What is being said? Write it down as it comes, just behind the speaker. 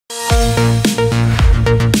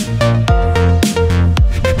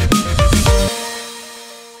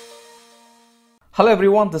Hello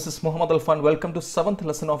everyone, this is Muhammad Alfan. Welcome to 7th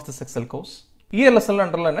lesson of this Excel course. This lesson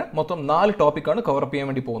is mottham 4 topic cover cheyan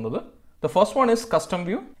vendi povunnathu. The first one is custom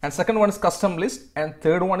view, and second one is custom list, and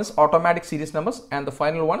third one is automatic series numbers, and the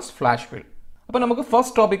final one is flash fill. appo namukku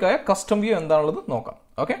first topic aaya custom view endanallathu nokam.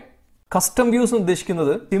 Okay? Custom views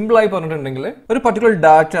ഉദ്ദേശിക്കുന്നത് simple ആയി പറഞ്ഞിട്ടുണ്ടെങ്കിൽ ഒരു particular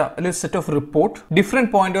data അല്ലെങ്കിൽ set of report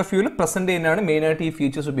different point of വ്യൂവിൽ present ചെയ്യാനാണ് main ആയിട്ട് ഈ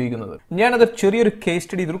features ഉപയോഗിക്കുന്നത്. ഞാനത് ചെറിയൊരു കേസ്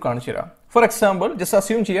സ്റ്റഡി ഇതിൽ കാണിച്ചു തരാം. ഫോർ എക്സാമ്പിൾ ജസ്റ്റ്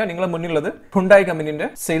അസ്യൂം ചെയ്യാം നിങ്ങളുടെ മുന്നിലുള്ളത് ഹുണ്ടായി കമ്പനിന്റെ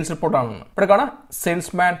സെയിൽസ് റിപ്പോർട്ട് ആണെന്ന്. ഇവിടെ കാണാം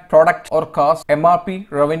salesman, product or cast, MRP,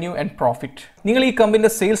 revenue and profit. നിങ്ങൾ ഈ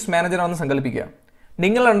കമ്പനിന്റെ സെയിൽസ് മാനേജർ ആണെന്ന് സങ്കല്പിക്കുക.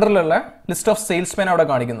 നിങ്ങൾ അണ്ടറിലുള്ള ലിസ്റ്റ് ഓഫ് സെയിൽസ്മാൻ അവിടെ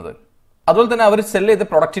കാണിക്കുന്നത്. അതുപോലെ തന്നെ അവർ സെൽ ചെയ്ത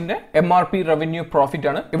പ്രൊഡക്റ്റിന്റെ MRP, റവന്യൂ, പ്രോഫിറ്റ്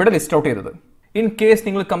ആണ് ഇവിടെ ലിസ്റ്റ് ഔട്ട് ചെയ്തത്. ഇൻ കേസ്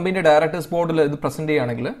നിങ്ങൾ കമ്പനിയുടെ ഡയറക്ടേഴ്സ് ബോർഡിൽ ഇത് പ്രസന്റ്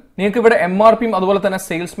ചെയ്യുകയാണെങ്കിൽ നിങ്ങൾക്ക് ഇവിടെ MRPയും അതുപോലെ തന്നെ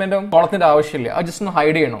സെയിൽസ്മാന്റെ കോളത്തിന്റെ ആവശ്യമില്ല. അത് ജസ്റ്റ് ഒന്ന്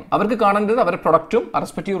ഹൈഡ് ചെയ്യണം. അവർക്ക് കാണേണ്ടത് അവരുടെ പ്രൊഡക്റ്റും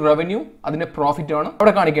റെസ്പെക്റ്റീവ് റവന്യൂ അതിന്റെ പ്രോഫിറ്റ് ആണ്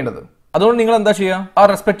അവിടെ കാണിക്കേണ്ടത്. അതുകൊണ്ട് നിങ്ങൾ എന്താ ചെയ്യുക, ആ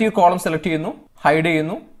റെസ്പെക്റ്റീവ് കോളം സെലക്ട് ചെയ്യുന്നു, ഹൈഡ്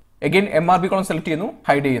ചെയ്യുന്നു, അഗൈൻ MRP കോളം സെലക്ട് ചെയ്യുന്നു,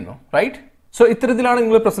 ഹൈഡ് ചെയ്യുന്നു. റൈറ്റ്? സോ ഇത്തരത്തിലാണ്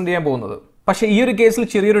നിങ്ങൾ പ്രസന്റ് ചെയ്യാൻ പോകുന്നത്. പക്ഷേ ഈ ഒരു കേസിൽ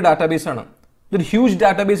ചെറിയൊരു ഡാറ്റാബേസ് ആണ്. ഒരു ഹ്യൂജ്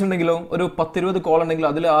ഡാറ്റാബേസ് ഉണ്ടെങ്കിലോ ഒരു 10-20 കോൾ ഉണ്ടെങ്കിലോ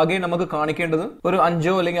അതിൽ ആകെ നമുക്ക് കാണിക്കേണ്ടത് ഒരു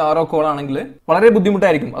 5 അല്ലെങ്കിൽ 6 കോൾ ആണെങ്കിൽ വളരെ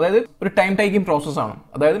ബുദ്ധിമുട്ടായിരിക്കും. അതായത് ഒരു ടൈം ടേക്കിംഗ് പ്രോസസ് ആണ്.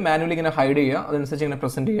 അതായത് മാനുവലി ഇങ്ങനെ ഹൈഡ് ചെയ്യുക, അതനുസരിച്ച് ഇങ്ങനെ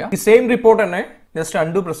പ്രസന്റ് ചെയ്യുക. ഈ സെയിം റിപ്പോർട്ട് തന്നെ ജസ്റ്റ്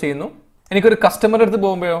അൺഡു പ്രസ് ചെയ്യുന്നു. എനിക്കൊരു കസ്റ്റമറുടെ അടുത്ത്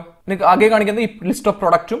പോകുമ്പോഴോ എനിക്ക് ആകെ കാണിക്കുന്നത് ഈ ലിസ്റ്റ് ഓഫ്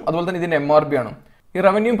പ്രൊഡക്റ്റും അതുപോലെ തന്നെ ഇതിന്റെ MRP ആണ്. ഈ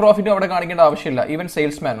റവന്യൂയും പ്രോഫിറ്റും അവിടെ കാണിക്കേണ്ട ആവശ്യമില്ല, ഈവൻ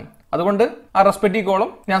സെയിൽസ്മാനും. അതുകൊണ്ട് ആ റെസ്പെക്റ്റീവ്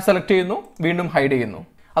കോളം ഞാൻ സെലക്ട് ചെയ്യുന്നു, വീണ്ടും ഹൈഡ് ചെയ്യുന്നു.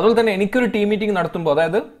 അതുപോലെ തന്നെ എനിക്കൊരു ടീം മീറ്റിംഗ് നടത്തുമ്പോൾ,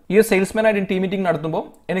 അതായത് ഈ സെയിൽസ്മാൻ ആയിട്ട് ടീം മീറ്റിംഗ് നടത്തുമ്പോൾ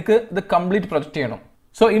എനിക്ക് ഇത് കംപ്ലീറ്റ് പ്രൊജക്ട് ചെയ്യണം.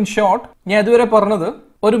 സോ ഇൻ ഷോർട്ട് ഞാൻ ഇതുവരെ പറഞ്ഞത്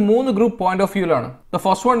ഒരു 3 group point of വ്യൂലാണ്. The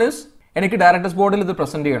first one is എനിക്ക് ഡയറക്ടേഴ്സ് ബോർഡിൽ ഇത്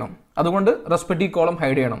പ്രസന്റ് ചെയ്യണം, അതുകൊണ്ട് റെസ്പെക്റ്റീവ് കോളം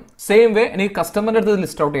ഹൈഡ് ചെയ്യണം. സെയിം വേ എനിക്ക് കസ്റ്റമറിന്റെ അടുത്ത്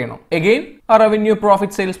ലിസ്റ്റ് ഔട്ട് ചെയ്യണം. അഗെയിൻ ആ റവന്യൂ,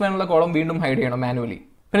 പ്രോഫിറ്റ്, സെയിൽസ്മാൻ ഉള്ള കോളം വീണ്ടും ഹൈഡ് ചെയ്യണം മാനുവലി.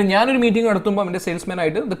 പിന്നെ ഞാനൊരു മീറ്റിംഗ് നടത്തുമ്പോൾ എന്റെ സെയിൽസ്മാൻ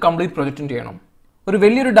ആയിട്ട് ഇത് കംപ്ലീറ്റ് പ്രൊജക്റ്റും ചെയ്യണം. ഒരു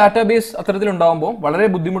വലിയൊരു ഡാറ്റാബേസ് അത്തരത്തിൽ ഉണ്ടാകുമ്പോൾ വളരെ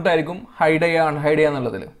ബുദ്ധിമുട്ടായിരിക്കും ഹൈഡ് ചെയ്യുക, അൺഹൈഡ് ചെയ്യുക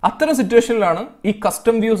എന്നുള്ളതിൽ. അത്തരം സിറ്റുവേഷനിലാണ് ഈ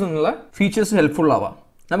കസ്റ്റം വ്യൂസ് എന്നുള്ള ഫീച്ചേഴ്സ് ഹെൽപ്ഫുൾ ആവാം.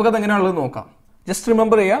 നമുക്കത് എങ്ങനെയാണുള്ളത് നോക്കാം. ജസ്റ്റ്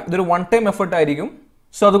റിമെമ്പർ ചെയ്യുക, ഇതൊരു വൺ ടൈം എഫർട്ട് ആയിരിക്കും.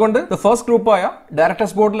 സോ അതുകൊണ്ട് ദ ഫസ്റ്റ് ഗ്രൂപ്പായ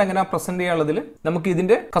ഡയറക്ടേഴ്സ് ബോർഡിൽ എങ്ങനെ പ്രസന്റ് ചെയ്യാനുള്ളതിൽ നമുക്ക്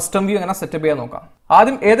ഇതിന്റെ കസ്റ്റം വ്യൂ എങ്ങനെ സെറ്റപ്പ് ചെയ്യാൻ നോക്കാം.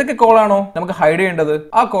 ആദ്യം ഏതൊക്കെ കോളാണോ നമുക്ക് ഹൈഡ് ചെയ്യേണ്ടത്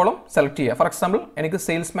ആ കോളം സെലക്ട് ചെയ്യുക. ഫോർ എക്സാമ്പിൾ എനിക്ക്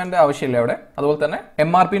സെയിൽസ്മാന്റെ ആവശ്യമില്ല അവിടെ, അതുപോലെ തന്നെ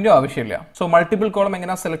MRPന്റെ ആവശ്യമില്ല. സോ മൾട്ടിപ്പിൾ കോളം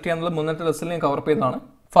എങ്ങനെ സെലക്ട് ചെയ്യാന്നുള്ളത് മുന്നത്തെ ലെസണിൽ ഞാൻ കവർ ചെയ്തതാണ്.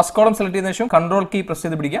 ഫസ്റ്റ് കോളം സെലക്ട് ചെയ്തതിനു ശേഷം കൺട്രോൾ കീ പ്രസ്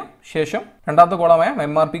ചെയ്ത് പിടിക്കാം. ശേഷം രണ്ടാമത്തെ കോളമായ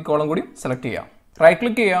MRP കോളം കൂടി സെലക്ട് ചെയ്യാം. റൈറ്റ്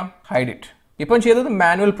ക്ലിക്ക് ചെയ്യുക, ഹൈഡ് ഇറ്റ്. ഇപ്പം ചെയ്തത്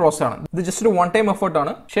മാനുവൽ പ്രോസസ് ആണ്. ഇത് ജസ്റ്റ് ഒരു വൺ ടൈം എഫേർട്ട്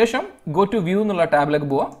ആണ്. ശേഷം ഗോ ടു വ്യൂ എന്നുള്ള ടാബിലേക്ക്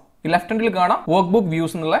പോവാം. ഈ ലെഫ്റ്റ് ഹാൻഡിൽ കാണാം വർക്ക് ബുക്ക്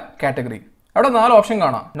വ്യൂസ് എന്നുള്ള കാറ്റഗറി. അവിടെ 4 ഓപ്ഷൻ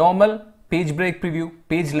കാണാം. Normal, page break preview,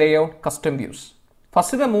 page layout, custom views.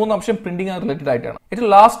 ഫസ്റ്റത്തെ 3 ഓപ്ഷൻ പ്രിന്റിംഗ് റിലേറ്റഡ് ആയിട്ടാണ്. ഏറ്റവും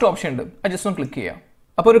ലാസ്റ്റ് ഓപ്ഷൻ ഉണ്ട്, അത് ജസ്റ്റ് ഒന്ന് ക്ലിക്ക് ചെയ്യാം.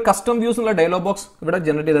 അപ്പോൾ ഒരു കസ്റ്റം വ്യൂസ് എന്നുള്ള ഡയലോഗ് ബോക്സ് ഇവിടെ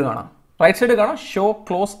ജനറേറ്റ് ചെയ്ത് കാണാം. റൈറ്റ് സൈഡ് കാണാം ഷോ,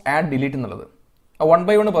 ക്ലോസ്, ആഡ്, ഡിലീറ്റ് എന്നുള്ളത്. 1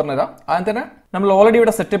 by 1 പറഞ്ഞുതരാം. ആദ്യം തന്നെ നമ്മൾ ഓൾറെഡി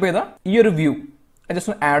ഇവിടെ സെറ്റപ്പ് ചെയ്ത ഈ ഒരു വ്യൂ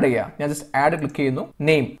ജസ്റ്റ് ഒന്ന് ആഡ് ചെയ്യുക. ഞാൻ ജസ്റ്റ് ആഡ് ക്ലിക്ക് ചെയ്യുന്നു.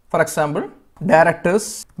 Name for example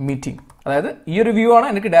directors meeting. അതായത് ഈ ഒരു വ്യൂ ആണ്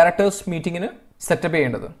എനിക്ക് ഡയറക്ടേഴ്സ് മീറ്റിംഗിന് സെറ്റപ്പ്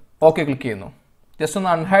ചെയ്യേണ്ടത്. ഓക്കെ ക്ലിക്ക് ചെയ്യുന്നു. ജസ്റ്റ്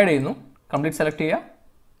ഒന്ന് അൺഹൈഡ് ചെയ്യുന്നു. കംപ്ലീറ്റ് സെലക്ട് ചെയ്യുക,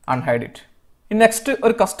 അൺഹൈഡ് ഇറ്റ്. ഇനി നെക്സ്റ്റ്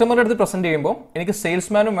ഒരു കസ്റ്റമറുടെ അടുത്ത് പ്രസന്റ് ചെയ്യുമ്പോൾ എനിക്ക്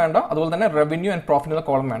സെയിൽസ്മാനും വേണ്ട, അതുപോലെ തന്നെ റവന്യൂ ആൻഡ് പ്രോഫിറ്റ്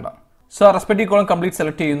കോളം വേണ്ട. So respective column complete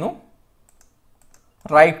select ചെയ്യുന്നു.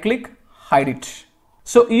 Right click, hide it.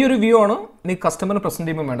 So ഈ ഒരു വ്യൂ ആണ് നീ കസ്റ്റമറിന് പ്രസന്റ്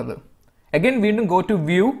ചെയ്യുമ്പോൾ വേണ്ടത്. അഗൈൻ വീണ്ടും go to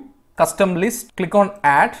view, custom list, click on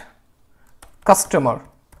add customer.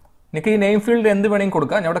 നിങ്ങൾക്ക് ഈ നെയിം ഫീൽഡ് എന്ത് വേണമെങ്കിൽ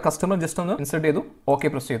കൊടുക്കുക. ഞാൻ ഇവിടെ കസ്റ്റമർ ജസ്റ്റ് ഒന്ന് ഇൻസേർട്ട് ചെയ്തു, ഓക്കെ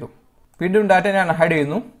പ്രസ് ചെയ്തു. വീണ്ടും ഡാറ്റ ഞാൻ ഹൈഡ്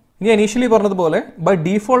ചെയ്യുന്നു. ഇനി ഇനീഷ്യലി പറഞ്ഞതുപോലെ ബൈ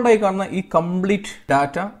ഡീഫോൾട്ട് ആയി കാണുന്ന ഈ കംപ്ലീറ്റ്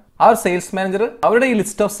ഡാറ്റ ആ ഒരു സെയിൽസ് മാനേജർ അവരുടെ ഈ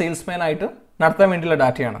ലിസ്റ്റ് ഓഫ് സെയിൽസ്മാൻ ആയിട്ട് നടത്താൻ വേണ്ടിയുള്ള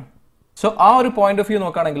ഡാറ്റയാണ്. സോ ആ ഒരു പോയിന്റ് ഓഫ് വ്യൂ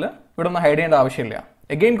നോക്കുകയാണെങ്കിൽ ഇവിടെ ഒന്ന് ഹൈഡ് ചെയ്യേണ്ട ആവശ്യമില്ല.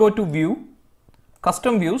 Again go to view,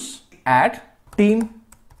 custom views, add team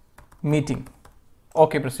meeting,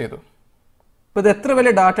 okay press ചെയ്തു. ഇപ്പോൾ ഇത് എത്ര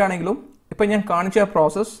വലിയ ഡാറ്റ ആണെങ്കിലും ഇപ്പം ഞാൻ കാണിച്ച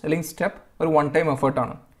പ്രോസസ് അല്ലെങ്കിൽ സ്റ്റെപ്പ് ഒരു വൺ ടൈം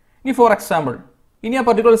എഫേർട്ടാണ്. ഇനി ഫോർ എക്സാമ്പിൾ ഇനി ആ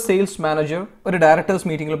പർട്ടിക്കുലർ സെയിൽസ് മാനേജർ ഒരു ഡയറക്ടേഴ്സ്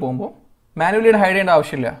മീറ്റിംഗിൽ പോകുമ്പോൾ മാനുവലി ഹൈഡ് ചെയ്യേണ്ട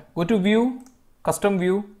ആവശ്യമില്ല. Go to view, custom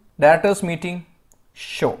view, directors meeting,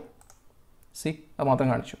 show. C അത് മാത്രം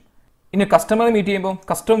കാണിച്ചു. ഇനി കസ്റ്റമറെ മീറ്റ് ചെയ്യുമ്പോൾ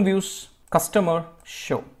custom views, customer,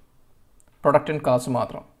 show, product and cast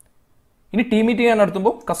മാത്രം. ഇനി ടീം മീറ്റിംഗ് ഞാൻ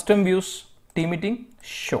നടത്തുമ്പോൾ custom views, team meeting,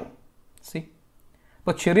 show. C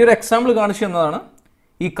ഇപ്പോൾ ചെറിയൊരു എക്സാമ്പിൾ കാണിച്ചു തന്നതാണ്.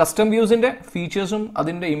 ഈ കസ്റ്റം വ്യൂസിൻ്റെ ഫീച്ചേഴ്സും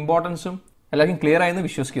അതിൻ്റെ ഇമ്പോർട്ടൻസും എല്ലാവർക്കും ക്ലിയർ ആയെന്ന്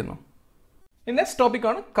വിശ്വസിക്കുന്നു. നെക്സ്റ്റ്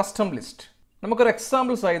ടോപ്പിക്കാണ് കസ്റ്റം ലിസ്റ്റ്. നമുക്കൊരു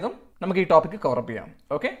എക്സാമ്പിൾ സഹിതം നമുക്ക് ഈ ടോപ്പിക്ക് കവറപ്പ് ചെയ്യാം.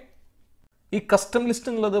 ഓക്കെ, ഈ കസ്റ്റം ലിസ്റ്റ്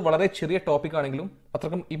എന്നുള്ളത് വളരെ ചെറിയ ടോപ്പിക് ആണെങ്കിലും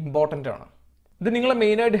അത്രക്കും ഇമ്പോർട്ടൻ്റ് ആണ്. ഇത് നിങ്ങളെ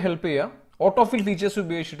മെയിനായിട്ട് ഹെൽപ്പ് ചെയ്യുക ഓട്ടോഫിൽ ഫീച്ചേഴ്സ്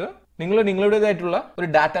ഉപയോഗിച്ചിട്ട് നിങ്ങളുടേതായിട്ടുള്ള ഒരു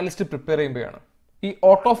ഡാറ്റ ലിസ്റ്റ് പ്രിപ്പയർ ചെയ്യുമ്പോഴാണ്. ഈ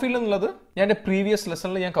ഓട്ടോഫിൽ എന്നുള്ളത് ഞാൻ എൻ്റെ പ്രീവിയസ്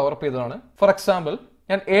ലെസണിൽ ഞാൻ കവറപ്പ് ചെയ്തതാണ്. ഫോർ എക്സാമ്പിൾ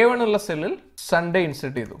ഞാൻ A1 ഉള്ള സെല്ലിൽ സൺഡേ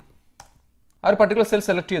ഇൻസെർട്ട് ചെയ്തു. ആ ഒരു പർട്ടിക്കുലർ സെൽ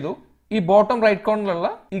സെലക്ട് ചെയ്തു. ഈ ബോട്ടം റൈറ്റ് കോർണറിലുള്ള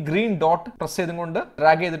ഈ ഗ്രീൻ ഡോട്ട് പ്രസ് ചെയ്തുകൊണ്ട്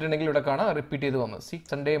ഡ്രാഗ് ചെയ്തിട്ടുണ്ടെങ്കിൽ ഇവിടെ കാണാം റിപ്പീറ്റ് ചെയ്ത് വന്നു. C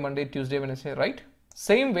Sunday Monday Tuesday Wednesday right.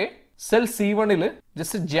 Same way cell C1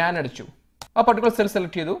 just Jan അടിച്ചു, ആ പർട്ടിക്കുലർ സെൽ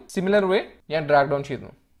സെലക്ട് ചെയ്തു. സിമിലർ വേ ഞാൻ ഡ്രാഗ് ഡൗൺ ചെയ്തു.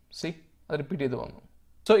 സി അത് റിപ്പീറ്റ് ചെയ്ത് വന്നു.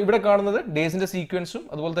 സോ ഇവിടെ കാണുന്നത് ഡേയ്സിന്റെ സീക്വൻസും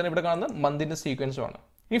അതുപോലെ തന്നെ ഇവിടെ കാണുന്നത് മന്തിന്റെ സീക്വൻസും ആണ്.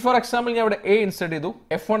 ഈ ഫോർ എക്സാമ്പിൾ ഞാൻ ഇവിടെ A ഇൻസേർട്ട് ചെയ്തു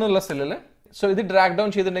F1 എന്നുള്ള സെല്ലിൽ. സോ ഇത് ഡ്രാഗ് ഡൗൺ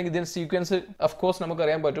ചെയ്തിട്ടുണ്ടെങ്കിൽ ഇതിന്റെ സീക്വൻസ് ഓഫ് കോഴ്സ് നമുക്ക്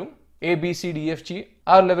അറിയാൻ പറ്റും. ABCDFG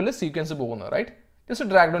ആ ലെവലിൽ സീക്വൻസ് പോകുന്നത് റൈറ്റ്. ജസ്റ്റ്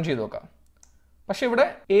ഡ്രാഗ് ഡൗൺ ചെയ്ത് നോക്കാം. പക്ഷെ ഇവിടെ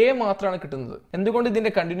A മാത്രമാണ് കിട്ടുന്നത്. എന്തുകൊണ്ട്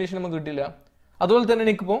ഇതിന്റെ കണ്ടിന്യൂഷൻ നമുക്ക് കിട്ടില്ല? അതുപോലെ തന്നെ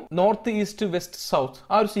എനിക്കിപ്പോൾ നോർത്ത് ഈസ്റ്റ് വെസ്റ്റ് സൗത്ത്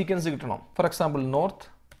ആ ഒരു സീക്വൻസ് കിട്ടണം. ഫോർ എക്സാമ്പിൾ നോർത്ത്,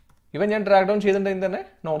 ഇവൻ ഞാൻ ഡ്രാഗ് ഡൗൺ ചെയ്തിട്ടുണ്ടെങ്കിൽ തന്നെ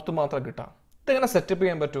നോർത്ത് മാത്രം കിട്ടാം. ഇതെങ്ങനെ സെറ്റപ്പ്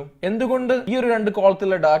ചെയ്യാൻ പറ്റും? എന്തുകൊണ്ട് ഈ ഒരു രണ്ട്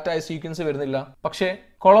കോളത്തിലുള്ള ഡാറ്റ ആയ സീക്വൻസ് വരുന്നില്ല, പക്ഷേ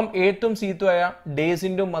കോളം ഏറ്റവും സീത്തും ആയ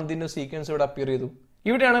ഡേയ്സിന്റെയും മന്തിന്റെയും സീക്വൻസ് ഇവിടെ അപ്പിയർ ചെയ്തു?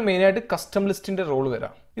 ഇവിടെയാണ് മെയിൻ ആയിട്ട് കസ്റ്റം ലിസ്റ്റിന്റെ റോൾ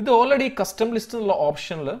വരാം. ഇത് ഓൾറെഡി കസ്റ്റം ലിസ്റ്റ് എന്നുള്ള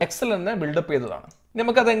ഓപ്ഷനിൽ എക്സൽ തന്നെ ബിൽഡപ്പ് ചെയ്തതാണ്.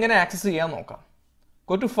 നമുക്ക് അത് എങ്ങനെ ആക്സസ് ചെയ്യാൻ നോക്കാം.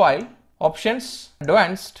 Go to file, options,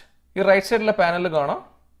 advanced. ഈ റൈറ്റ് സൈഡിലെ പാനലിൽ കാണാം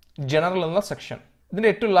ജനറൽ എന്ന സെക്ഷൻ. ഇതിന്റെ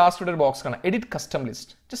ഏറ്റവും ലാസ്റ്റ് ഒരു ബോക്സ് കാണാം എഡിറ്റ് കസ്റ്റം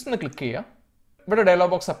ലിസ്റ്റ്. ജസ്റ്റ് ഒന്ന് ക്ലിക്ക് ചെയ്യുക. ഇവിടെ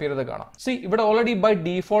ഡയലോഗ് ബോക്സ് അപ്പിയർ ചെയ്ത് കാണാം. സി ഇവിടെ ഓൾറെഡി ബൈ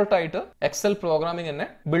ഡീഫോൾട്ട് ആയിട്ട് എക്സൽ പ്രോഗ്രാമിംഗ് തന്നെ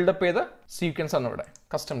ബിൽഡപ്പ് ചെയ്ത സീക്വൻസ് ആണ് ഇവിടെ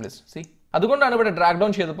കസ്റ്റം ലിസ്റ്റ്. സി അതുകൊണ്ടാണ് ഇവിടെ ഡ്രാഗ്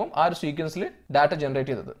ഡൗൺ ചെയ്തപ്പോൾ ആ ഒരു സീക്വൻസിൽ ഡാറ്റ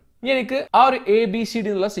ജനറേറ്റ് ചെയ്തത്. ഇനി എനിക്ക് ആ ഒരു ABCD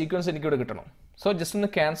എന്നുള്ള സീക്വൻസ് എനിക്ക് ഇവിടെ കിട്ടണം. സോ ജസ്റ്റ് ഒന്ന്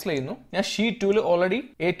ക്യാൻസൽ ചെയ്യുന്നു. ഞാൻ sheet 2 already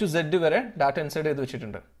A to Z വരെ ഡാറ്റ ഇൻസേർട്ട് ചെയ്ത്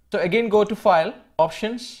വെച്ചിട്ടുണ്ട്. So again go to file,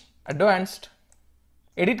 options, advanced,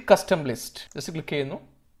 edit custom list. Just click ചെയ്യുന്നു.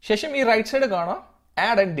 ശേഷം ഈ റൈറ്റ് സൈഡ് കാണാം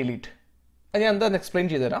ആഡ് ആൻഡ് ഡിലീറ്റ്. അത് ഞാൻ എന്താണെന്ന് എക്സ്പ്ലെയിൻ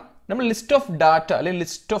ചെയ്തുതരാം. നമ്മൾ ലിസ്റ്റ് ഓഫ് ഡാറ്റ അല്ലെങ്കിൽ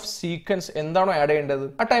ലിസ്റ്റ് ഓഫ് സീക്വൻസ് എന്താണോ ആഡ് ചെയ്യേണ്ടത്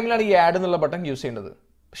ആ ടൈമിലാണ് ഈ ആഡ് എന്നുള്ള ബട്ടൺ യൂസ് ചെയ്യേണ്ടത്.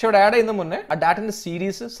 പക്ഷെ ഇവിടെ ആഡ് ചെയ്യുന്ന മുന്നേ ആ ഡാറ്റന്റെ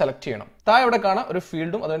സീരീസ് സെലക്ട് ചെയ്യണം. താഴെ ഇവിടെ കാണാം ഒരു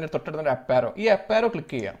ഫീൽഡും അതിന്റെ തൊട്ടടുത്ത അപ്പാരോ. ഈ അപ്പാരോ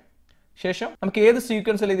ക്ലിക്ക് ചെയ്യാം. ശേഷം നമുക്ക് ഏത്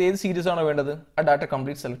സീക്വൻസ് അല്ലെങ്കിൽ ഏത് സീരീസ് ആണോ വേണ്ടത് ആ ഡാറ്റ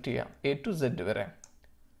കംപ്ലീറ്റ് സെലക്ട് ചെയ്യാം A to Z വരെ.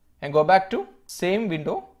 And go back to same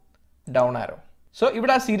window, down arrow. So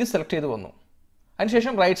ഇവിടെ ആ സീരീസ് സെലക്ട് ചെയ്ത് വന്നു.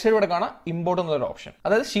 അതിനുശേഷം റൈറ്റ് സൈഡ് ഇവിടെ കാണാം ഇമ്പോർട്ട് എന്നൊരു ഓപ്ഷൻ.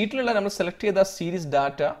 അതായത് ഷീറ്റിലുള്ള നമ്മൾ സെലക്ട് ചെയ്ത സീരീസ്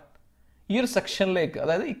ഡാറ്റ ഈ ഒരു സെക്ഷനിലേക്ക്,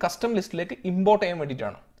 അതായത് ഈ കസ്റ്റം ലിസ്റ്റിലേക്ക് ഇമ്പോർട്ട് ചെയ്യാൻ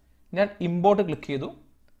വേണ്ടിയിട്ടാണ്. ഞാൻ ഇമ്പോർട്ട് ക്ലിക്ക് ചെയ്തു.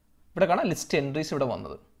 ഇവിടെ കാണാം ലിസ്റ്റ് എൻട്രീസ് ഇവിടെ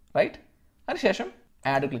വന്നത് റൈറ്റ്. അതിനുശേഷം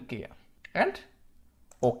ആഡ് ക്ലിക്ക് ചെയ്യാം ആൻഡ്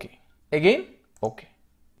ഓക്കെ, അഗെയിൻ ഓക്കെ.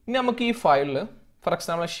 ഇനി നമുക്ക് ഈ ഫയലിൽ ഫോർ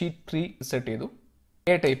എക്സാമ്പിൾ ഷീറ്റ് 3 സെറ്റ് ചെയ്തു,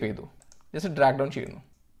 A ടൈപ്പ് ചെയ്തു, ജസ്റ്റ് ഡ്രാഗ് ഡൗൺ ചെയ്യുന്നു.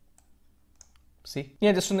 സി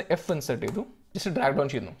ഞാൻ ജസ്റ്റ് ഒന്ന് F ഇൻസെർട്ട് ചെയ്തു, ജസ്റ്റ് ഡ്രാഗ് ഡൗൺ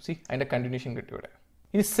ചെയ്യുന്നു. സി അതിൻ്റെ കണ്ടിന്യൂഷൻ കിട്ടി ഇവിടെ.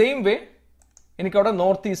 ഇനി സെയിം വേ എനിക്ക് അവിടെ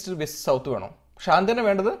നോർത്ത് ഈസ്റ്റ് വെസ്റ്റ് സൗത്ത് വേണം. പക്ഷെ ആദ്യം തന്നെ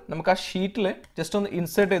വേണ്ടത് നമുക്ക് ആ ഷീറ്റിൽ ജസ്റ്റ് ഒന്ന്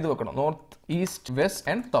ഇൻസേർട്ട് ചെയ്ത് വെക്കണം north east west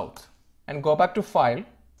and south. And go back to file,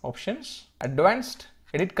 options, advanced,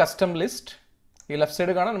 edit custom list. ഈ ലെഫ്റ്റ്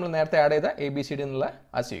സൈഡ് കാണാൻ നമ്മൾ നേരത്തെ ആഡ് ചെയ്ത ABCD എന്നുള്ള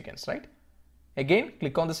ആ sequence right. Again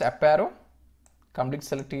click on this up arrow, complete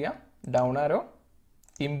select ചെയ്യുക, down arrow,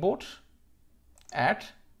 import, add,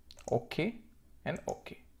 okay and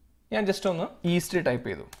okay. ഞാൻ just ഒന്ന് ഈസ്റ്റ് ടൈപ്പ്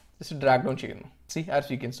ചെയ്തു, ജസ്റ്റ് ഡ്രാഗ് ഡൗൺ ചെയ്യുന്നു. സി ആ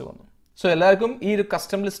സീക്വൻസ് വന്നു. സോ എല്ലാവർക്കും ഈ ഒരു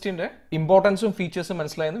കസ്റ്റം ലിസ്റ്റിന്റെ ഇമ്പോർട്ടൻസും ഫീച്ചേഴ്സും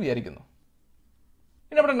മനസ്സിലായെന്ന് വിചാരിക്കുന്നു.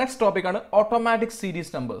 ഇനി നമ്മുടെ നെക്സ്റ്റ് ടോപ്പിക്കാണ് ഓട്ടോമാറ്റിക്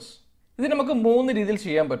സീരീസ് നമ്പേഴ്സ്. ഇത് നമുക്ക് 3 രീതിയിൽ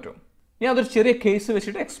ചെയ്യാൻ പറ്റും. ഞാൻ അതൊരു ചെറിയ കേസ്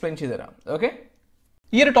വെച്ചിട്ട് എക്സ്പ്ലെയിൻ ചെയ്തുതരാം. ഓക്കെ,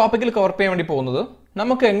 ഈ ഒരു ടോപ്പിക്കിൽ കവർ ചെയ്യാൻ വേണ്ടി പോകുന്നത്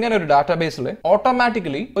നമുക്ക് എങ്ങനെ ഒരു ഡാറ്റാബേസിൽ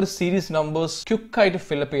ഓട്ടോമാറ്റിക്കലി ഒരു സീരീസ് നമ്പേഴ്സ് ക്വിക്ക് ആയിട്ട്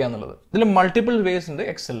ഫില്ലപ്പ് ചെയ്യാന്നുള്ളത്. ഇതിൽ മൾട്ടിപ്പിൾ വേസ് ഉണ്ട്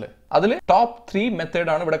എക്സലിൽ. അതിൽ ടോപ്പ് 3 മെത്തേഡ്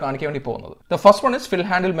ആണ് ഇവിടെ കാണിക്കാൻ വേണ്ടി പോകുന്നത്. The first one is fill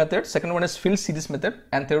handle method, second one is fill series method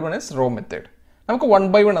and third one is raw method. നമുക്ക് 1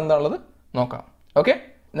 by 1 എന്താണുള്ളത് നോക്കാം. ഓക്കെ,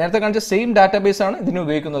 നേരത്തെ കാണിച്ച സെയിം ഡാറ്റാബേസ് ആണ് ഇതിന്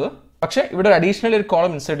ഉപയോഗിക്കുന്നത്. പക്ഷേ ഇവിടെ അഡീഷണൽ ഒരു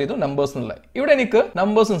കോളം ഇൻസേർട്ട് ചെയ്തു നമ്പേഴ്സ് എന്നുള്ള. ഇവിടെ എനിക്ക്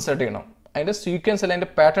നമ്പേഴ്സ് ഇൻസേർട്ട് ചെയ്യണം. അതിന്റെ സീക്വൻസ് അല്ല അതിന്റെ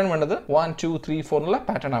പാറ്റേൺ വേണ്ടത് 1 2 3 4 എന്നുള്ള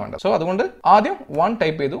പാറ്റേൺ ആണ് വേണ്ടത്. സോ അതുകൊണ്ട് ആദ്യം 1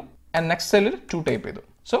 ടൈപ്പ് ചെയ്തു ആൻഡ് നെക്സ്റ്റ് സെല്ലിൽ 2 ടൈപ്പ് ചെയ്തു.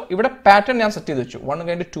 സോ ഇവിടെ പാറ്റേൺ ഞാൻ സെറ്റ് ചെയ്ത് വെച്ചു. 1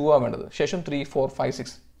 കഴിഞ്ഞ് 2 ആണ് വേണ്ടത്, ശേഷം 3 4 5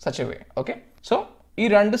 6 such a way. Okay, so ഈ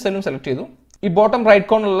 2 സെല്ലും സെലക്ട് ചെയ്തു. ഈ ബോട്ടം റൈറ്റ്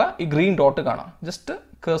കോർണറിലുള്ള ഈ ഗ്രീൻ ഡോട്ട് കാണാം. ജസ്റ്റ്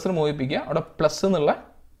കേഴ്സർ മൂവിപ്പിക്കുക, അവിടെ പ്ലസ് എന്നുള്ള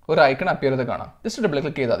ഒരു ഐക്കൺ അപ്പിയർ ചെയ്ത് കാണാം. ജസ്റ്റ് ഡബിൾ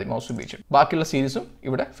ക്ലിക്ക് ചെയ്താൽ മതി മൗസ് ഉപയോഗിച്ചിട്ട്. ബാക്കിയുള്ള സീരീസും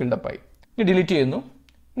ഇവിടെ ഫിൽഡപ്പ് ആയി. ഇനി ഡിലീറ്റ് ചെയ്യുന്നു.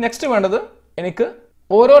 നെക്സ്റ്റ് വേണ്ടത് എനിക്ക്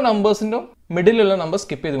ഓരോ നമ്പേഴ്സിൻ്റെ മിഡിലുള്ള നമ്പർ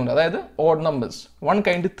സ്കിപ്പ് ചെയ്തുകൊണ്ട്, അതായത് ഓഡ് നമ്പേഴ്സ് 1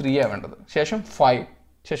 കഴിഞ്ഞ് 3 ആണ് വേണ്ടത്, ശേഷം 5,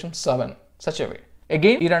 ശേഷം 7 സച്ച് എ വേ.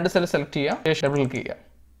 അഗെയിൻ ഈ 2 സെൽ സെലക്ട് ചെയ്യുക, ശേഷം ഡബിൾ ക്ലിക്ക് ചെയ്യുക.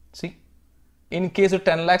 C in case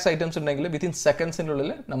 10 lakhs items ഉണ്ടെങ്കിൽ വിത്തിൻ സെക്കൻഡ്സിൻ്റെ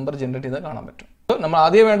ഉള്ളിൽ നമ്പർ ജനറേറ്റ് ചെയ്ത് കാണാൻ പറ്റും. സോ നമ്മൾ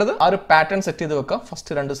ആദ്യം വേണ്ടത് ആ ഒരു പാറ്റേൺ സെറ്റ് ചെയ്ത് വെക്കുക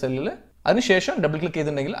ഫസ്റ്റ് 2 സെല്ലിൽ. അതിനുശേഷം ഡബിൾ ക്ലിക്ക്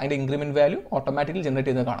ചെയ്തിട്ടുണ്ടെങ്കിൽ അതിന്റെ ഇൻക്രിമെന്റ് വാല്യൂ ഓട്ടോമാറ്റിക്കലി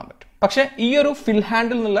ജനറേറ്റ് ചെയ്ത് കാണാൻ പറ്റും. പക്ഷേ ഈ ഒരു ഫിൽ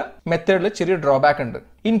ഹാൻഡിൽ എന്നുള്ള മെത്തേഡിൽ ചെറിയൊരു ഡ്രോബാക്ക് ഉണ്ട്.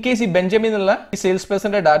 ഇൻ കേസ് ഈ ബെഞ്ചമിൻ എന്നുള്ള ഈ സെയിൽസ്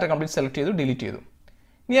പേഴ്സന്റെ ഡാറ്റ കംപ്ലീറ്റ് സെലക്ട് ചെയ്തു, ഡിലീറ്റ് ചെയ്തു.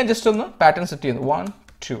 ഇനി ഞാൻ ജസ്റ്റ് ഒന്ന് പാറ്റേൺ സെറ്റ് ചെയ്യുന്നു 1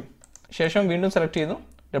 2, ശേഷം വീണ്ടും സെലക്ട് ചെയ്യുന്നു,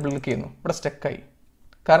 ഡബിൾ ക്ലിക്ക് ചെയ്യുന്നു. ഇവിടെ സ്റ്റക്കായി,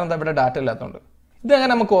 കാരണം എന്താ, ഇവിടെ ഡാറ്റ ഇല്ലാത്തതുകൊണ്ട്.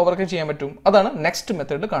 ഇതെങ്ങനെ നമുക്ക് ഓവർകം ചെയ്യാൻ പറ്റും? അതാണ് നെക്സ്റ്റ്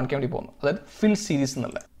മെത്തേഡിൽ കാണിക്കാൻ വേണ്ടി പോകുന്നത്, അതായത് ഫിൽ സീരീസ്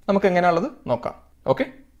എന്നുള്ള. നമുക്ക് എങ്ങനെയാണുള്ളത് നോക്കാം. ഓക്കെ,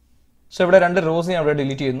 സോ ഇവിടെ 2 റോസ് ഞാൻ ഇവിടെ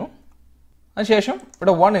ഡിലീറ്റ് ചെയ്യുന്നു. അതിനുശേഷം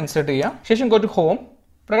ഇവിടെ 1 ഇൻസേർട്ട് ചെയ്യാം. ശേഷം ഗോ ടു ഹോം,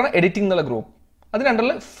 ഇവിടെ എഡിറ്റിംഗ് എന്നുള്ള ഗ്രൂപ്പ്. അതിന്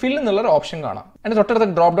അണ്ടറിൽ ഫിൽ എന്നുള്ള ഒരു ഓപ്ഷൻ കാണാം. അതിന്റെ തൊട്ടടുത്ത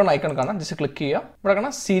ഡ്രോപ്പ് ഡൗൺ ഐക്കൺ കാണാം. ജസ്റ്റ് ക്ലിക്ക് ചെയ്യുക. ഇവിടെ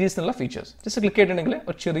കാണാം സീരീസ് എന്നുള്ള ഫീച്ചേഴ്സ്. ജസ്റ്റ് ക്ലിക്ക് ചെയ്തിട്ടുണ്ടെങ്കിൽ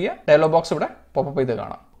ഒരു ചെറിയ ഡയലോഗ് ബോക്സ് ഇവിടെ പോപ്പപ്പ് ചെയ്ത്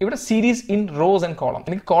കാണാം. ഇവിടെ series in rose and column.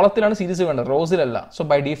 എനിക്ക് കോളത്തിലാണ് സീരീസ് വേണ്ടത്, റോസിലല്ല. സോ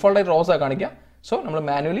ബൈ ഡീഫോൾട്ട് ആയി റോസ് ആ കാണിക്കുക. സോ നമ്മൾ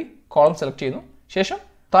മാനുവലി കോളം സെലക്ട് ചെയ്യുന്നു. ശേഷം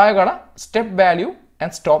താഴെ കാണാം step value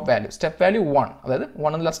and stop value. Step value 1, അതായത്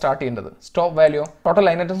 1 എന്നുള്ള സ്റ്റാർട്ട് ചെയ്യേണ്ടത്. Stop value total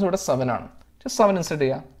line items ഇവിടെ 7 ആണ്. ജസ്റ്റ് 7 ഇൻസെർട്ട്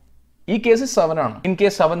ചെയ്യുക. ഈ കേസ് 7 ആണ്. ഇൻ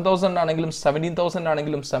കേസ് 7000 ആണെങ്കിലും 17,000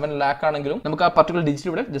 ആണെങ്കിലും 7 lakh ആണെങ്കിലും നമുക്ക് ആ പർട്ടിക്കുലർ ഡിജിറ്റ്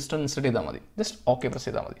ഇവിടെ ജസ്റ്റ് ഒന്ന് ഇൻസെർട്ട് ചെയ്താൽ മതി. ജസ്റ്റ് ഓക്കെ പ്രസ്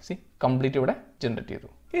ചെയ്താൽ മതി. സി കംപ്ലീറ്റ് ഇവിടെ ജനറേറ്റ് ചെയ്തു.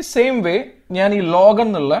 ഈ സെയിം വേ ഞാൻ ഈ ലോഗ്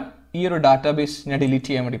എന്നുള്ള ഈ ഒരു ഡാറ്റാബേസ് ഞാൻ ഡിലീറ്റ്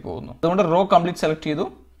ചെയ്യാൻ വേണ്ടി പോകുന്നു. അതുകൊണ്ട് റോ കംപ്ലീറ്റ് സെലക്ട് ചെയ്തു,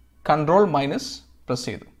 കൺട്രോൾ മൈനസ് പ്രസ്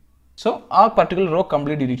ചെയ്തു. സോ ആ പർട്ടിക്കുലർ റോ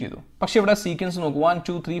കംപ്ലീറ്റ് ഡിലീറ്റ് ചെയ്തു. പക്ഷേ ഇവിടെ സീക്വൻസ് നോക്കൂ 1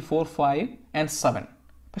 2 3 4 5 and 7.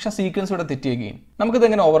 പക്ഷെ ആ സീക്വൻസ് ഇവിടെ തെറ്റിയേക്കുകയും നമുക്കിത്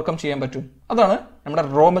എങ്ങനെ ഓവർകം ചെയ്യാൻ പറ്റും? അതാണ് നമ്മുടെ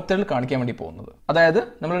റോ മെത്തേഡിൽ കാണിക്കാൻ വേണ്ടി പോകുന്നത്. അതായത്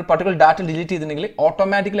നമ്മൾ ഒരു പർട്ടിക്കുലർ ഡാറ്റ ഡിലീറ്റ് ചെയ്തിട്ടുണ്ടെങ്കിൽ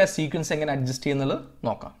ഓട്ടോമാറ്റിക്കലി ആ സീക്വൻസ് എങ്ങനെ അഡ്ജസ്റ്റ് ചെയ്യുന്നത്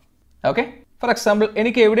നോക്കാം. ഓക്കെ, ഫോർ എക്സാമ്പിൾ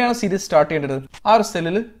എനിക്ക് എവിടെയാണ് സീരീസ് സ്റ്റാർട്ട് ചെയ്യേണ്ടത്? ആ ഒരു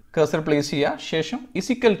സെല്ലിൽ കഴ്സർ പ്ലേസ് ചെയ്യുക. ശേഷം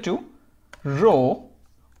is equal to rho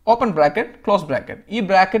open bracket close bracket. ഈ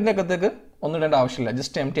ബ്രാക്കറ്റിന്റെ അകത്തേക്ക് ഒന്നും ഇടേണ്ട ആവശ്യമില്ല,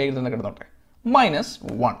 ജസ്റ്റ് എംപ്റ്റി ആയിട്ട് തന്നെ കിടന്നോട്ടെ.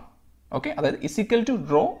 -1. ഓക്കെ, അതായത് is equal to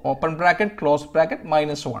rho open bracket close bracket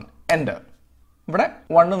 -1 enter. ഇവിടെ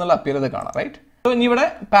 1 എന്നുള്ള അപ്പിയർ ചെയ്ത് കാണാം. റൈറ്റ്. സോ ഇനി ഇവിടെ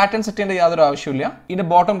പാറ്റേൺ സെറ്റ് ചെയ്യേണ്ട യാതൊരു ആവശ്യമില്ല. ഇതിന്റെ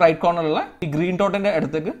ബോട്ടം റൈറ്റ് കോർണറിലുള്ള ഈ ഗ്രീൻ ഡോട്ടിന്റെ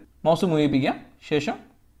അടുത്തേക്ക് മൗസ് മൂവ് ചെയ്യിപ്പിക്കുക. ശേഷം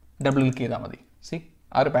ഡബിൾ ക്ലിക്ക് ചെയ്താൽ മതി. സി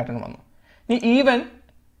ആ ഒരു പാറ്റേൺ വന്നു. ഇനി ഈവൻ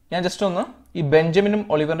ഞാൻ ജസ്റ്റ് ഒന്ന് ഈ ബെഞ്ചമിനും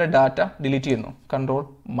ഒളിവറിന്റെ ഡാറ്റ ഡിലീറ്റ് ചെയ്യുന്നു. Control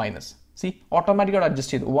minus. സി ഓട്ടോമാറ്റിക്കായിട്ട്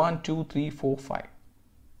അഡ്ജസ്റ്റ് ചെയ്തു. 1 2 3 4 5.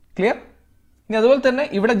 ക്ലിയർ? ഇനി അതുപോലെ തന്നെ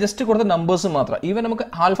ഇവിടെ ജസ്റ്റ് കൊടുത്ത നമ്പേഴ്സ് മാത്രം. ഈവൻ നമുക്ക്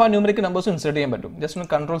ആൽഫ ന്യൂമറിക് നമ്പേഴ്സ് ഇൻസേർട്ട് ചെയ്യാൻ പറ്റും. ജസ്റ്റ് ഒന്ന്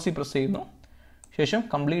കൺട്രോൾ സി പ്രസ് ചെയ്യുന്നു. ശേഷം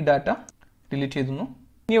കംപ്ലീറ്റ് ഡാറ്റ ഡിലീറ്റ് ചെയ്തു.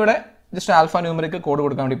 ഇനി ഇവിടെ ജസ്റ്റ് ആൽഫ ന്യൂമറിക് കോഡ്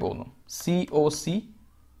കൊടുക്കാൻ വേണ്ടി പോകുന്നു.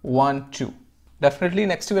 COC12. ഡെഫിനറ്റ്ലി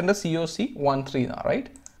നെക്സ്റ്റ് വരേണ്ട COC13 എന്നാണ്. റൈറ്റ്.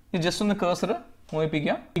 ഈ ജസ്റ്റ് ഒന്ന് കേഴ്സർ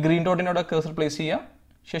മോഹിപ്പിക്കുക. ഈ ഗ്രീൻ ഡോട്ടിനോട് കേഴ്സർ പ്ലേസ് ചെയ്യുക.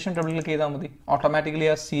 ശേഷം ഡബിൾ ക്ലിക്ക് ചെയ്താൽ മതി. ഓട്ടോമാറ്റിക്കലി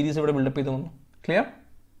ആ സീരീസ് ഇവിടെ ബിൽഡപ്പ് ചെയ്ത് വന്നു. ക്ലിയർ?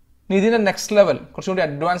 ഇനി ഇതിൻ്റെ നെക്സ്റ്റ് ലെവൽ, കുറച്ചുകൂടി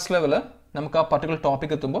അഡ്വാൻസ് ലെവൽ നമുക്ക് ആ പർട്ടിക്കുലർ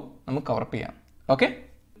ടോപ്പിക് എത്തുമ്പോൾ നമുക്ക് കവറപ്പ് ചെയ്യാം. ഓക്കെ,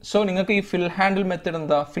 സോ നിങ്ങൾക്ക് ഈ ഫിൽ ഹാൻഡിൽ മെത്തേഡ്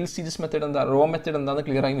എന്താ, ഫിൽ സീരീസ് മെത്തേഡ് എന്താ, റോ മെത്തേഡ് എന്താണെന്ന്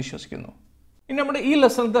ക്ലിയർ ആയി വിശ്വസിക്കുന്നു. ഇനി നമ്മുടെ ഈ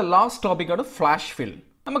ലെസണിന്റെ ലാസ്റ്റ് ടോപ്പിക്കാണ് ഫ്ലാഷ് ഫിൽ.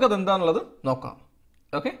 നമുക്കത് എന്താണെന്നുള്ളത് നോക്കാം.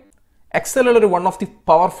 ഓക്കെ, എക്സലിലുള്ള ഒരു വൺ ഓഫ് ദി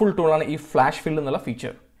പവർഫുൾ ടൂളാണ് ഈ ഫ്ലാഷ് ഫിൽ എന്നുള്ള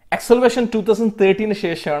ഫീച്ചർ. എക്സൽ വേർഷൻ 2013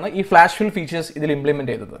 ശേഷമാണ് ഈ ഫ്ലാഷ് ഫിൽ ഫീച്ചേഴ്സ് ഇതിൽ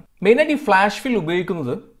ഇംപ്ലിമെന്റ് ചെയ്തത്. മെയിനായിട്ട് ഈ ഫ്ലാഷ് ഫിൽ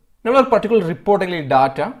ഉപയോഗിക്കുന്നത് നമ്മൾ ഒരു പർട്ടിക്കുലർ റിപ്പോർട്ട് അല്ലെങ്കിൽ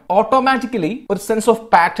ഡാറ്റ ഓട്ടോമാറ്റിക്കലി ഒരു സെൻസ് ഓഫ്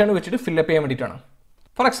പാറ്റേൺ വെച്ചിട്ട് ഫില്ലപ്പ് ചെയ്യാൻ വേണ്ടിയിട്ടാണ്.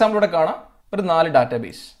 ഫോർ എക്സാമ്പിൾ ഇവിടെ കാണാം ഒരു 4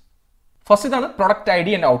 ഡാറ്റാബേസ്. ഫസ്റ്റ് ഇതാണ് product ID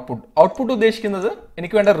and output. Output ഉദ്ദേശിക്കുന്നത്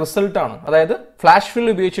എനിക്ക് വേണ്ട റിസൾട്ട് ആണ്. അതായത് ഫ്ലാഷ് ഫിൽ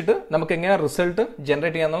ഉപയോഗിച്ചിട്ട് നമുക്ക് എങ്ങനെ റിസൾട്ട്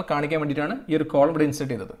ജനറേറ്റ് ചെയ്യാമെന്ന് കാണിക്കാൻ വേണ്ടിയിട്ടാണ് ഈ ഒരു കോളം ഇവിടെ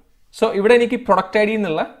ഇൻസെർട്ട് ചെയ്തത്. സോ ഇവിടെ എനിക്ക് പ്രൊഡക്റ്റ് ID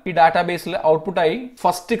എന്നുള്ള ഈ ഡാറ്റാബേസിൽ ഔട്ട്പുട്ടായി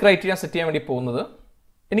ഫസ്റ്റ് ക്രൈറ്റീരിയ സെറ്റ് ചെയ്യാൻ വേണ്ടി പോകുന്നത്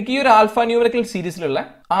എനിക്ക് ഈ ഒരു ആൽഫ ന്യൂമറിക്കൽ സീരീസിലുള്ള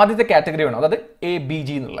ആദ്യത്തെ കാറ്റഗറി വേണം. അതായത്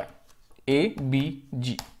ABG എന്നുള്ള ABG.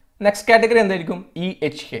 നെക്സ്റ്റ് കാറ്റഗറി എന്തായിരിക്കും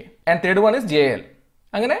EHK and third one is JL.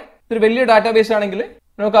 അങ്ങനെ ഒരു വലിയ ഡാറ്റാബേസ് ആണെങ്കിൽ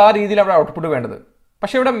നമുക്ക് ആ രീതിയിൽ അവിടെ ഔട്ട്പുട്ട് വേണ്ടത്.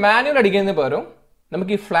 പക്ഷെ ഇവിടെ മാനുവൽ അടിക്കുന്നതിന് പകരം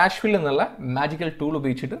നമുക്ക് ഈ ഫ്ലാഷ് ഫിൽ എന്നുള്ള മാജിക്കൽ ടൂൾ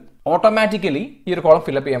ഉപയോഗിച്ചിട്ട് ഓട്ടോമാറ്റിക്കലി ഈ ഒരു കോളം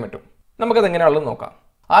ഫില്ലപ്പ് ചെയ്യാൻ പറ്റും. നമുക്കത് എങ്ങനെയാണെന്ന് നോക്കാം.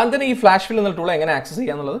 ആദ്യം തന്നെ ഈ ഫ്ലാഷ് ഫിൽ എന്നുള്ള ടൂൾ എങ്ങനെ ആക്സസ്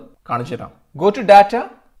ചെയ്യാന്നുള്ളത് കാണിച്ചു തരാം. Go to data.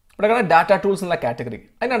 ഇവിടെ കാണാം ഡാറ്റ ടൂൾസ് എന്നുള്ള കാറ്റഗറി.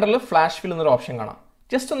 അതിൻ്റെ അണ്ടറിൽ ഫ്ലാഷ് ഫിൽ എന്നൊരു ഓപ്ഷൻ കാണാം.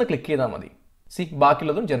 ജസ്റ്റ് ഒന്ന് ക്ലിക്ക് ചെയ്താൽ മതി. സി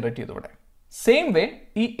ബാക്കിയുള്ളതും ജനറേറ്റ് ചെയ്തു ഇവിടെ. സെയിം വേ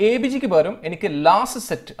ഈ ABGക്ക് പകരം എനിക്ക് ലാസ്റ്റ്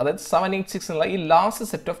സെറ്റ്, അതായത് 786 എന്നുള്ള ഈ ലാസ്റ്റ്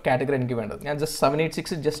സെറ്റ് ഓഫ് കാറ്റഗറി എനിക്ക് വേണ്ടത്. ഞാൻ ജസ്റ്റ്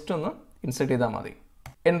 786 ജസ്റ്റ് ഒന്ന് ഇൻസെർട്ട് ചെയ്താൽ മതി.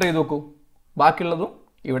 എൻ്റർ ചെയ്ത് നോക്കൂ. ബാക്കിയുള്ളതും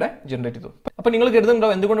ഇവിടെ ജനറേറ്റ് ചെയ്തു. അപ്പോൾ നിങ്ങൾ കരുതുന്നുണ്ടോ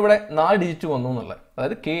എന്തുകൊണ്ട് ഇവിടെ 4 ഡിജിറ്റ് വന്നു എന്നുള്ളത്?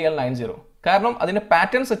 അതായത് KL90. കാരണം അതിന്റെ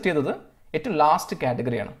പാറ്റേൺ സെറ്റ് ചെയ്തത് ഏറ്റവും ലാസ്റ്റ്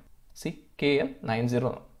കാറ്റഗറിയാണ്. C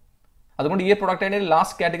KL90. അതുകൊണ്ട് ഈ പ്രൊഡക്റ്റ് അതിന്റെ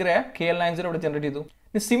ലാസ്റ്റ് കാറ്റഗറി ആയ KL90 ഇവിടെ ജനറേറ്റ് ചെയ്തു.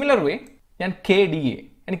 ഇനി സിമിലർ വേ ഞാൻ KDA,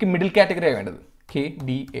 എനിക്ക് മിഡിൽ കാറ്റഗറിയാണ് വേണ്ടത്.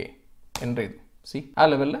 KDA എൻ്റർ ചെയ്തു. സി ആ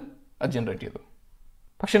ലെവലിൽ അത് ജനറേറ്റ് ചെയ്തു.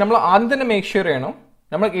 പക്ഷെ നമ്മൾ ആദ്യം തന്നെ മേക്ക് ഷുവർ ചെയ്യണം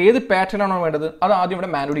നമ്മൾ ഏത് പാറ്റേൺ ആണോ വേണ്ടത് അത് ആദ്യം ഇവിടെ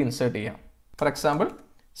മാനുവലി ഇൻസേർട്ട് ചെയ്യാം. ഫോർ എക്സാമ്പിൾ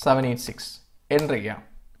 786 എൻ്റർ ചെയ്യാം.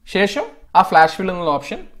 ശേഷം ആ ഫ്ലാഷ് ഫിൽ എന്നുള്ള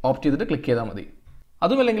ഓപ്ഷൻ ഓപ്റ്റ് ചെയ്തിട്ട് ക്ലിക്ക് ചെയ്താൽ മതി.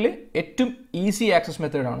 അതുമല്ലെങ്കിൽ ഏറ്റവും ഈസി ആക്സസ്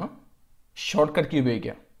മെത്തേഡാണ് ഷോർട്ട് കട്ട് കീ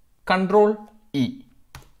ഉപയോഗിക്കുക. Ctrl-E.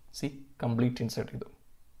 സി കംപ്ലീറ്റ് ഇൻസേർട്ട് ചെയ്തു.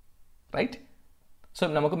 റൈറ്റ്. സോ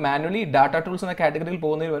നമുക്ക് മാനുവലി ഡാറ്റ ടൂൾസ് എന്ന കാറ്റഗറിയിൽ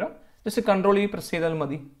പോകുന്നതിന് പകരം ജസ്റ്റ് Ctrl-E പ്രസ് ചെയ്താൽ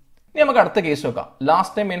മതി. ഇനി നമുക്ക് അടുത്ത കേസ് നോക്കാം.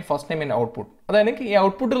 Last time and first time and output. അതായത് ഈ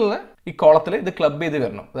ഔട്ട്പുട്ടിലുള്ള ഈ കോളത്തിൽ ഇത് ക്ലബ് ചെയ്ത്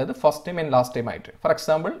വരണം. അതായത് first time and last time ആയിട്ട്. ഫോർ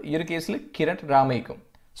എക്സാമ്പിൾ ഈ ഒരു കേസിൽ കിരൺ രാമയ്ക്കും.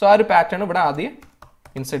 സോ ആ ഒരു പാറ്റേൺ ഇവിടെ ആദ്യം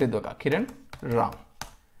ഇൻസേർട്ട് ചെയ്ത് വെക്കാം. Kiran Ram.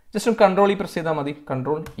 Just Ctrl-E press ചെയ്താൽ മതി.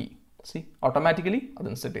 Ctrl-E. സി ഓട്ടോമാറ്റിക്കലി അത്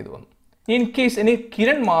ഇൻസേർട്ട് ചെയ്ത് വന്നു. ഇൻ കേസ് എനിക്ക്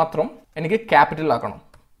കിരൺ മാത്രം എനിക്ക് ക്യാപിറ്റൽ ആക്കണം.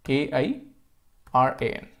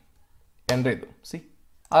 KIRAN എൻ്റർ ചെയ്തു. സി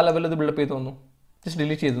ആ ലെവലിൽ ഇത് ബിൽഡപ്പ് ചെയ്ത് വന്നു. ജസ്റ്റ്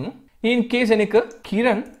ഡിലീറ്റ് ചെയ്തു. ഇൻ കേസ് എനിക്ക്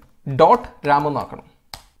Kiran dot Ram എന്നാക്കണം.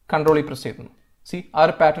 Ctrl-E press ചെയ്തു. സി ആ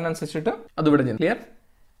ഒരു പാറ്റേൺ അനുസരിച്ചിട്ട് അത് ഇവിടെ ചെയ്യുന്നു. ക്ലിയർ?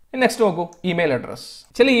 നെക്സ്റ്റ് നോക്കൂ, ഇമെയിൽ അഡ്രസ്.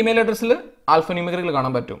 ചില ഇമെയിൽ അഡ്രസ്സിൽ ആൽഫന്യൂമറിക്കൽ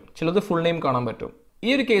കാണാൻ പറ്റും, ചിലത് ഫുൾ നെയിം കാണാൻ പറ്റും. ഈ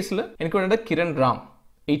ഒരു കേസിൽ എനിക്ക് വേണ്ടത് കിരൺ റാം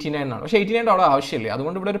 89 ആണ്. പക്ഷേ 89 അവിടെ ആവശ്യമില്ല,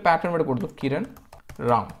 അതുകൊണ്ട് ഇവിടെ ഒരു പാറ്റേൺ ഇവിടെ കൊടുത്തു, കിരൺ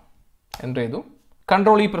റാം എൻ്റർ ചെയ്തു.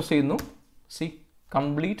 കൺട്രോൾ ഇ പ്രസ് ചെയ്യുന്നു. സി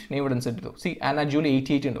കംപ്ലീറ്റ് നെയിം ഇവിടെ ഇൻസെർട്ട് ചെയ്തു. സി ആന ജൂലി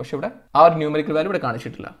 88 ഉണ്ട്, പക്ഷേ ഇവിടെ ആ ഒരു ന്യൂമറിക്കൽ വാല്യൂ ഇവിടെ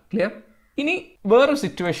കാണിച്ചിട്ടില്ല. ക്ലിയർ? ഇനി വേറൊരു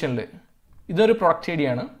സിറ്റുവേഷനിൽ ഇതൊരു പ്രൊഡക്റ്റ് ഐ ഡി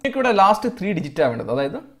ആണ്, എനിക്ക് ഇവിടെ ലാസ്റ്റ് 3 ഡിജിറ്റാണ് വേണ്ടത്,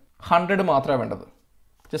 അതായത് 100 മാത്രമേ വേണ്ടത്.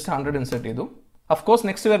 ജസ്റ്റ് 100 ഇൻസെർട്ട് ചെയ്തു. ഓഫ് കോഴ്സ്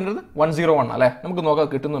നെക്സ്റ്റ് വരുന്നത് 101 അല്ലേ, നമുക്ക് നോക്കാം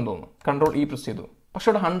കിട്ടുന്നുണ്ടോന്ന്. കൺട്രോൾ ഇ പ്രസ് ചെയ്തു. പക്ഷെ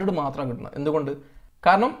ഇവിടെ 100 മാത്രം കിട്ടുന്നത്. എന്തുകൊണ്ട്?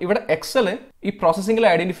 കാരണം ഇവിടെ എക്സൽ ഈ പ്രോസസ്സിംഗിൽ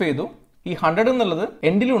ഐഡന്റിഫൈ ചെയ്തു ഈ 100 എന്നുള്ളത്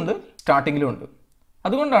എൻഡിലും ഉണ്ട് സ്റ്റാർട്ടിങ്ങിലും ഉണ്ട്.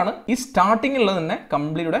 അതുകൊണ്ടാണ് ഈ സ്റ്റാർട്ടിംഗ് ഉള്ളത് തന്നെ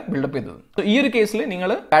കംപ്ലീറ്റ് ഇവിടെ ബിൽഡപ്പ് ചെയ്തത്. സോ ഈ ഒരു കേസിൽ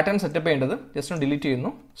നിങ്ങൾ പാറ്റേൺ സെറ്റപ്പ് ചെയ്യേണ്ടത് ജസ്റ്റ് ഒന്ന് ഡിലീറ്റ് ചെയ്യുന്നു.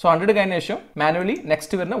 സോ 100 കഴിഞ്ഞ ശേഷം മാനുവലി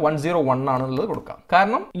നെക്സ്റ്റ് വരുന്ന 101 ആണെന്നുള്ളത് കൊടുക്കാം.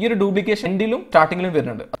 കാരണം ഈ ഒരു ഡ്യൂപ്ലിക്കേഷൻ എൻഡിലും സ്റ്റാർട്ടിങ്ങിലും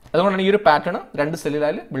വരുന്നുണ്ട്. അതുകൊണ്ടാണ് ഈ ഒരു പാറ്റേൺ 2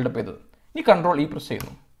 സെല്ലിലായി ബിൽഡപ്പ് ചെയ്തത്. ഇനി കൺട്രോൾ ഇ പ്രസ്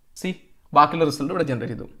ചെയ്യുന്നു. സി ബാക്കിയുള്ള റിസൾട്ട് ഇവിടെ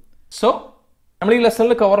ജനറേറ്റ് ചെയ്തു. സോ നമ്മൾ ഈ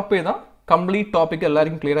ലെസണിൽ കവർ അപ്പ് ചെയ്ത കംപ്ലീറ്റ് ടോപ്പിക്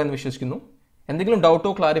എല്ലാവർക്കും ക്ലിയർ ആയെന്ന് വിശ്വസിക്കുന്നു. എന്തെങ്കിലും ഡൗട്ടോ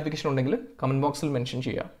ക്ലാരിഫിക്കേഷൻ ഉണ്ടെങ്കിൽ കമന്റ് ബോക്സിൽ മെൻഷൻ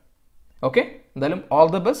ചെയ്യാം. ഓക്കെ, എന്തായാലും all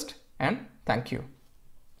the best and thank you.